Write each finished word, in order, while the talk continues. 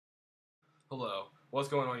Hello, what's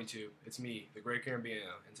going on YouTube? It's me,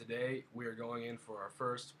 TheGreatGrahamBino, and today we are going in for our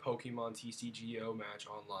first Pokemon TCGO match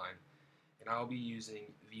online, and I'll be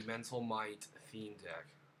using the Mental Might theme deck.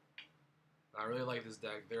 I really like this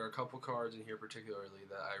deck. There are a couple cards in here particularly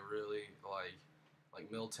that I really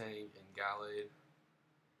like Miltank and Gallade.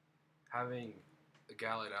 Having a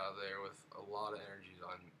Gallade out there with a lot of energy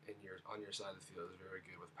on your side of the field is very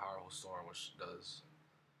good with Powerful Storm, which does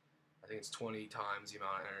I think it's 20 times the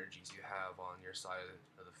amount of energies you have on your side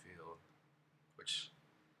of the field, which,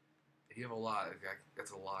 if you have a lot, that's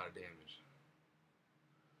a lot of damage.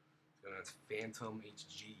 So that's Phantom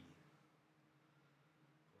HG.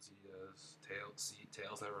 Let's see,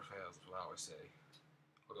 Tails never fails, that's what I always say.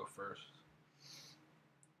 I'll go first.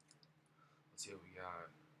 Let's see what we got.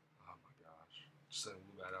 Oh my gosh. Just send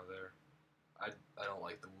Woobat out there. I don't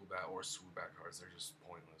like the Woobat or Swoobat cards, they're just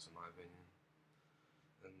pointless in my opinion.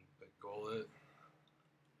 And the Golett.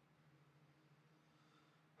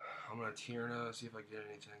 I'm gonna Tierna, see if I get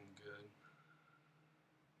anything good.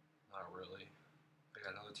 Not really. I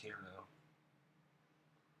got another Tierna. I'll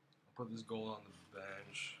put this Golett on the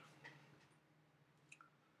bench.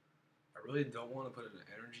 I really don't want to put an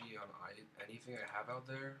energy on anything I have out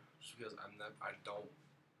there, just because I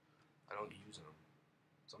don't use them.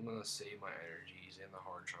 So I'm gonna save my energies and the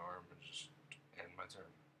hard charm and just end my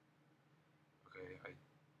turn. Okay,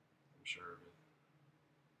 I'm sure of it.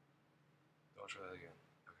 Don't try that again.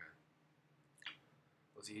 Okay.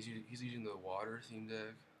 Let's see, he's using the water theme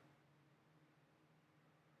deck.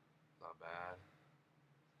 Not bad.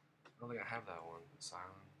 I don't think I have that one. It's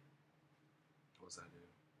silent. What does that do?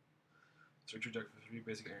 Search your deck for 3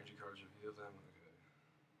 basic energy cards, reveal them. Okay.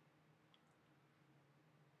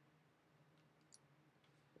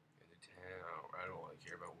 And the 10. I don't really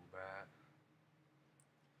care about Woobat.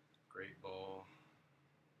 Great Ball.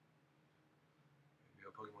 Maybe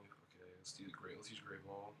a Pokemon. Okay, let's use Great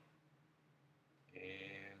Ball.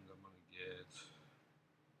 And I'm gonna get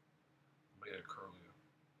a Curlew.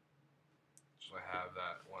 So I have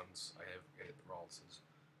that once I have get Ralts's.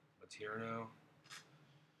 Materno.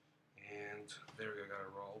 And there we go, got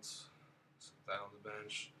a Ralts. Set that on the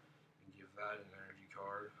bench and give that an energy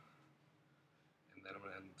card. And then I'm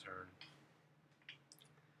gonna end the turn.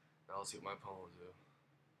 Now let's see what my opponent will do.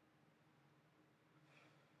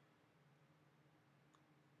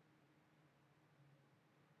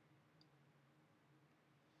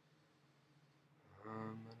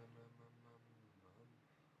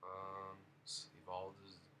 Evolved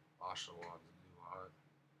his Oshawott to do what?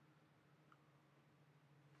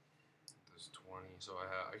 There's 20, so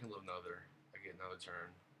I can live another. I get another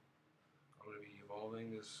turn. I'm gonna be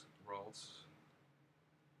evolving this Ralts.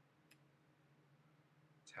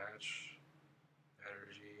 Attach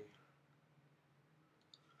energy.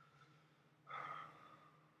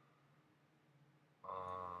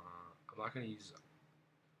 I'm not gonna use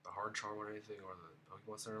the hard charm or anything or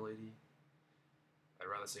the Pokemon Center lady. I'd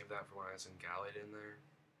rather save that for when I send Gallade in there,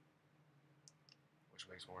 which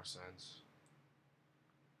makes more sense.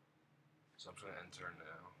 So I'm just gonna end turn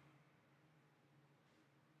now.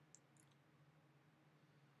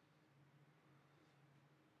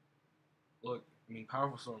 Look, I mean,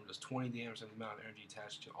 Powerful Storm does 20 damage and the amount of energy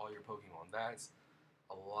attached to all your Pokemon. That's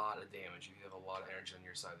a lot of damage if you have a lot of energy on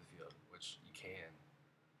your side of the field, which you can.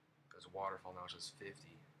 Because Waterfall now is just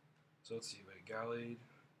 50. So let's see, wait, Gallade,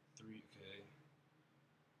 3, okay.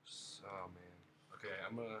 Oh man. Okay,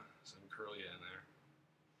 I'm gonna send Curlia in there.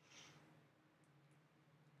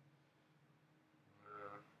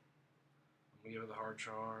 I'm gonna give it the hard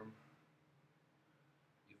charm.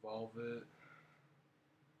 Evolve it.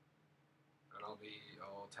 And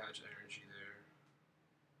I'll attach energy there.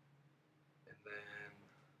 And then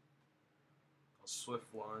I'll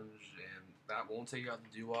Swift Lunge, and that won't take out the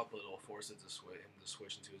Dewop, but it'll force him to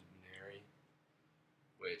switch into his Bunary,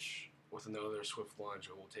 which with another Swift Lunge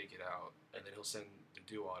it will take it out, and then he'll send the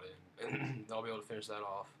Dewott in, and I'll be able to finish that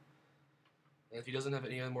off. And if he doesn't have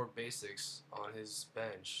any other more basics on his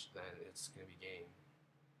bench, then it's gonna be game.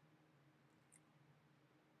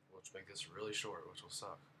 Which make this really short, which will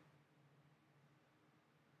suck.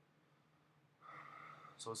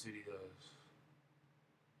 So let's see what he does.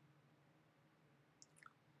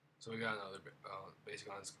 So we got another basic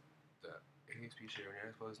on that HP share. When your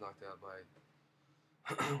next opponent is knocked out by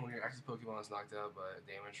when your active Pokemon is knocked out by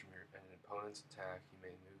damage from an opponent's attack, you may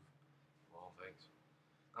move. Well, thanks.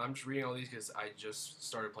 I'm just reading all these because I just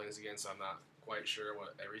started playing this again, so I'm not quite sure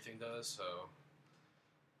what everything does. So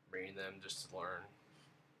I'm reading them just to learn.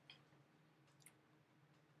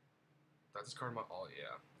 Got this card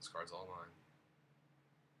yeah, this card's all mine.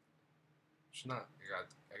 It's not. I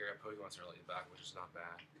got Pokemon Center at the back, which is not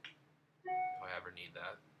bad. if I ever need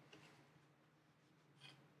that.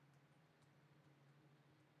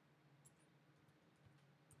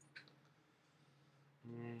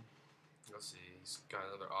 Let's see, he's got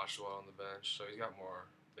another Oshawa on the bench, so he's got more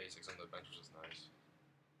basics on the bench, which is nice.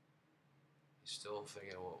 He's still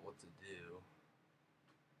thinking what to do.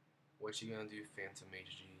 What you gonna do, Phantom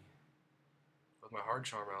HG? With my hard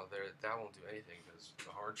charm out there, that won't do anything because the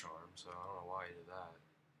hard charm, so I don't know why he did that.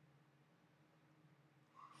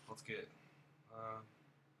 Let's get, I'm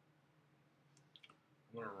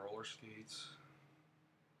gonna roller skates.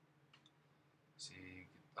 See,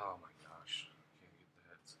 oh my gosh, can't get the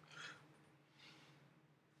hits.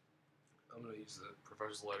 I'm gonna use the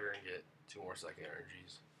Professor's Letter and get 2 more second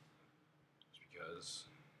energies. Just because.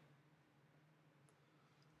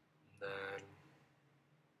 And then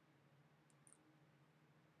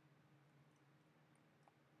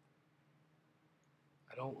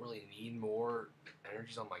I don't really need more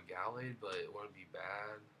energies on my Gallade, but it wouldn't be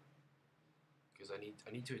bad. Because I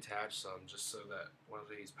need to attach some just so that one of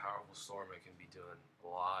these Powerful Storm it can be doing a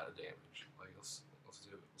lot of damage. Like let's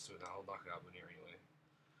do it now. I'll knock it out Veneer anyway.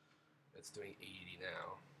 It's doing 80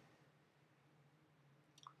 now.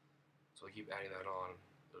 So I keep adding that on,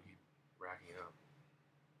 it'll keep racking up.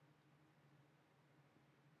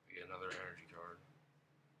 We get another energy card.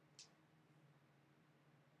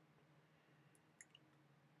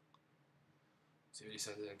 See what he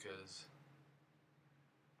sends in, because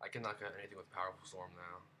I can knock out anything with Powerful Storm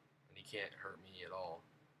now, and he can't hurt me at all.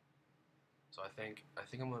 So I think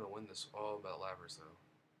I'm gonna win this. Oh, about Lapras though.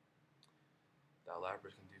 That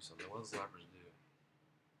Lapras can do something. What does Lapras do?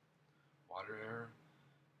 Water Air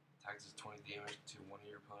attacks 20 damage to one of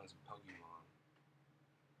your opponent's Pokemon.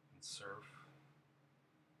 And Surf.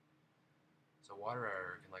 So Water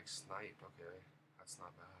Air can like snipe. Okay, that's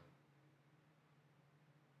not bad.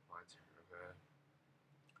 My turn. Okay.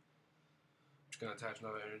 Just gonna attach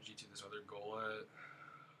another energy to this other Golett.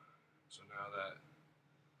 So now that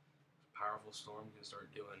Powerful Storm can start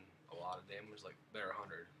doing a lot of damage, like they're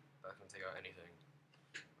 100. That's gonna take out anything.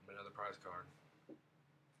 Another prize card.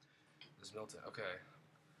 This Miltank. Okay.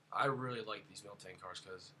 I really like these Miltank cards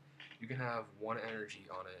because you can have 1 energy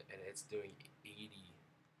on it and it's doing 80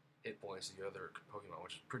 hit points to the other Pokemon,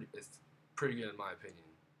 which is pretty good in my opinion.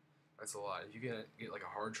 That's a lot. If you can get like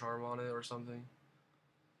a hard charm on it or something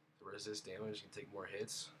to resist damage and take more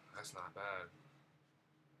hits, that's not bad.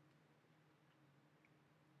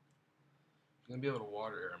 He's gonna be able to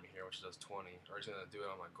Water Air me here, which does 20, or he's gonna do it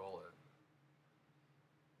on my Golett.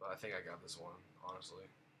 But I think I got this one, honestly.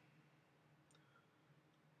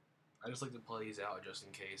 I just like to play these out just in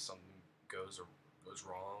case something goes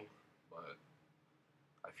wrong, but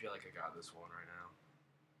I feel like I got this one right now.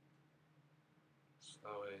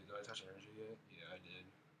 Oh wait, did I touch energy yet? Yeah, I did.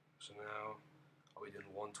 So now I'll be doing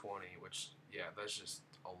 120, which, yeah, that's just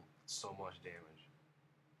so much damage.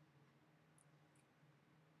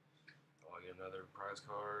 Oh, I get another prize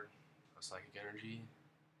card, a Psychic Energy.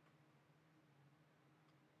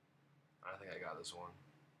 I think I got this one.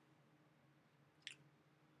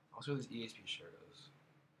 I'll see what this EXP share does.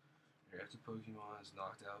 Your active Pokemon is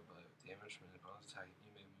knocked out by damage from an opponent's attack.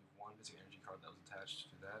 You may move 1 basic energy card that was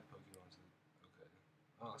attached to that Pokemon to the... Okay.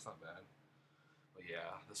 Oh, that's not bad. But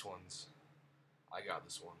yeah, this one's... I got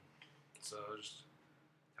this one. So just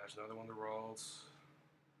attach another one to Ralts.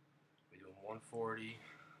 Be doing 140.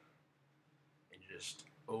 And just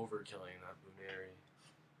overkilling that Buneri.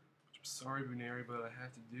 I'm sorry, Buneri, but I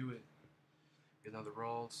have to do it. Get another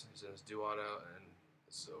Ralts. He sends Duat out, and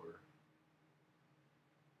this is over.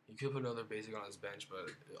 He could put another basic on his bench, but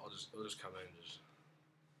it'll just come in and just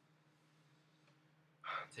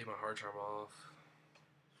take my hard charm off.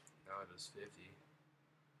 Now it is 50.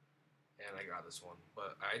 And I got this one.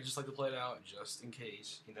 But I just like to play it out just in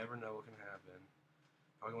case. You never know what can happen.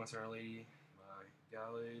 Pokemon Center Lady, my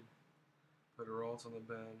Gallade, put a Ralts on the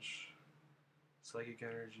bench, Psychic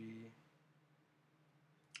Energy,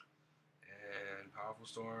 and Powerful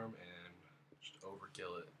Storm, and just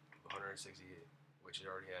overkill it. 168, which it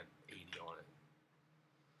already had 80 on it.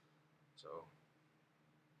 So,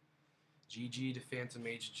 GG to Phantom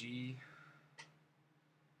HG.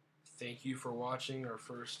 Thank you for watching our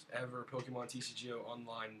first ever Pokemon TCGO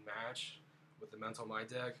online match with the Mental Might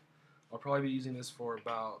deck. I'll probably be using this for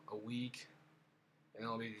about a week, and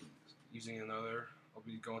I'll be using another. I'll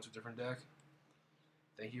be going to a different deck.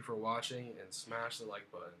 Thank you for watching, and smash the like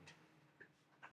button.